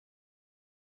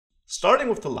Starting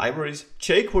with the libraries,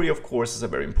 jQuery of course is a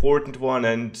very important one,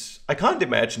 and I can't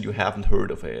imagine you haven't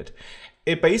heard of it.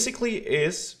 It basically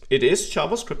is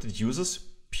JavaScript. It uses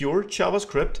pure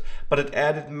JavaScript, but it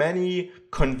added many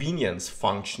convenience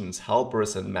functions,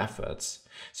 helpers and methods.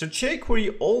 So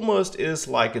jQuery almost is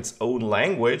like its own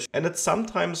language, and it's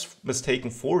sometimes mistaken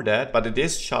for that, but it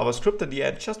is JavaScript in the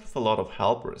end, just with a lot of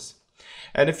helpers.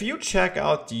 And if you check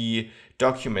out the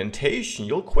documentation,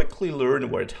 you'll quickly learn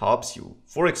where it helps you.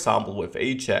 For example, with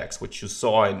Ajax, which you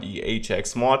saw in the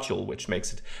Ajax module, which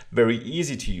makes it very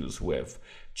easy to use with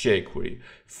jQuery.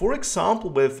 For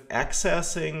example, with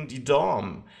accessing the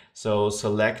DOM, so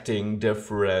selecting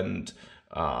different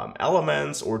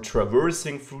elements or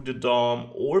traversing through the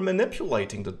DOM or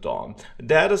manipulating the DOM.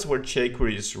 That is where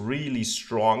jQuery is really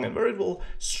strong and where it will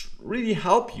really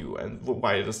help you and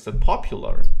why it is that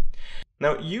popular.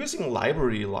 Now, using a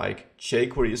library like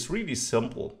jQuery is really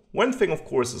simple. One thing, of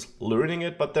course, is learning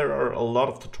it, but there are a lot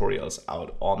of tutorials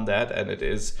out on that, and it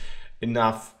is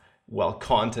enough,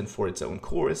 content for its own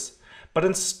course. But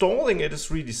installing it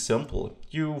is really simple.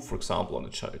 You, for example, on the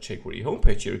jQuery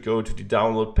homepage here, go to the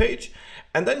download page,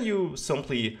 and then you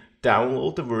simply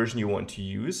download the version you want to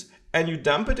use, and you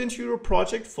dump it into your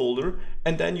project folder,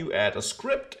 and then you add a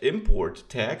script, import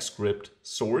tag script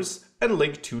source, and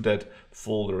link to that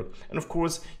folder. And of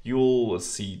course, you'll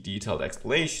see detailed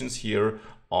explanations here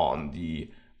on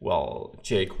the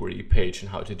jQuery page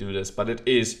and how to do this, but it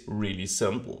is really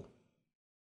simple.